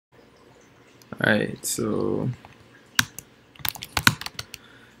Alright, so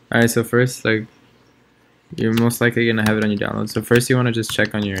first, like, you're most likely gonna have it on your download. So first you wanna just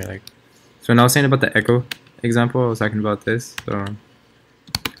check on your, like, so when I was saying about the echo example, I was talking about this. So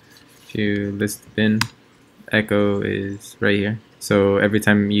if you list the bin, echo is right here. So every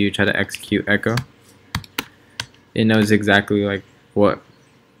time you try to execute echo, it knows exactly like what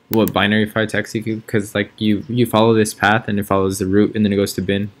binary file to execute, because like you follow this path and it follows the root and then it goes to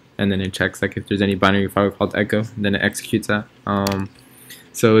bin and then it checks like if there's any binary file called echo, and then it executes that.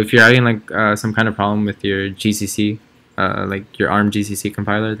 So if you're having like some kind of problem with your GCC, like your ARM GCC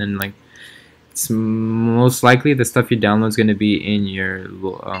compiler, then like it's most likely the stuff you download is going to be in your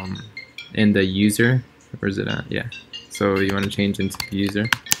in the user. Where is it at? Yeah. So you want to change into the user.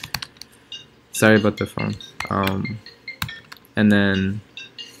 Sorry about the phone. And then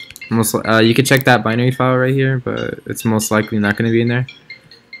you could check that binary file right here, but it's most likely not going to be in there.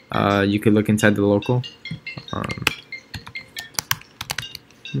 You could look inside the local.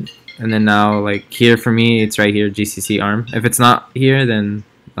 And then now, like here for me, it's right here, GCC ARM. If it's not here, then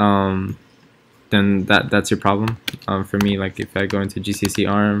that's your problem. For me, like if I go into GCC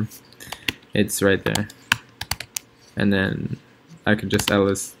ARM, it's right there. And then I could just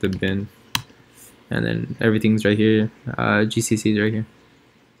ls the bin, and then everything's right here. GCC is right here.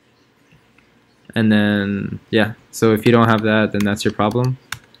 And then yeah, so if you don't have that, then that's your problem.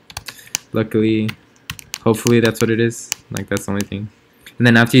 Luckily, hopefully that's what it is. Like that's the only thing. And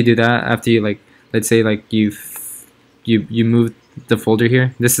then after you do that, after you like, let's say like you move the folder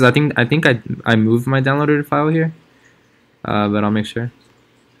here. This is I think I moved my downloaded file here, but I'll make sure.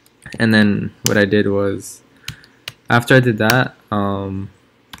 And then what I did was, after I did that,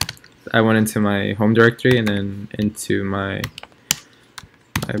 I went into my home directory and then into my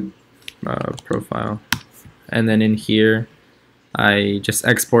profile, and then in here I just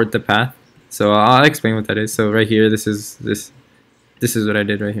export the path. So I'll explain what that is. So right here, this is what I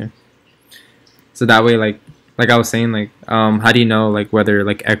did right here. So that way, like I was saying, like how do you know like whether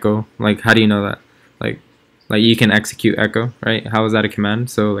like echo, like how do you know that like you can execute echo, right? How is that a command?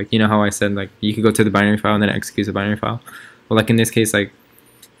 So like, you know how I said like you could go to the binary file and then it executes the binary file. Well, like in this case, like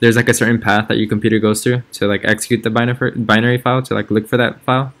there's like a certain path that your computer goes through to like execute the binary file, to like look for that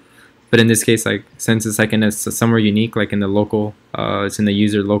file. But in this case, like since it's like in somewhere unique, like in the local, it's in the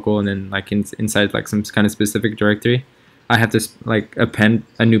user local, and then like inside like some kind of specific directory, I have to like append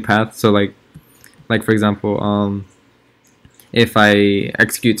a new path. So like for example, if I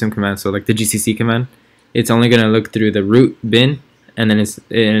execute some command, so like the GCC command, it's only gonna look through the root bin, and then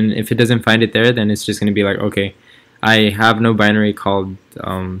and if it doesn't find it there, then it's just gonna be like, okay, I have no binary called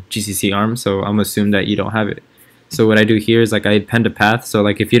GCC ARM, so I'm gonna assume that you don't have it. So what I do here is like I append a path. So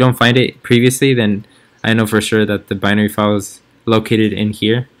like if you don't find it previously, then I know for sure that the binary file is located in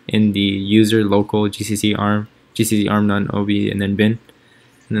here in the user local GCC gcc-arm-none-eabi, and then bin,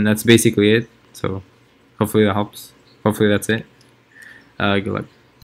 and then that's basically it. So hopefully that helps. Hopefully that's it. Good luck.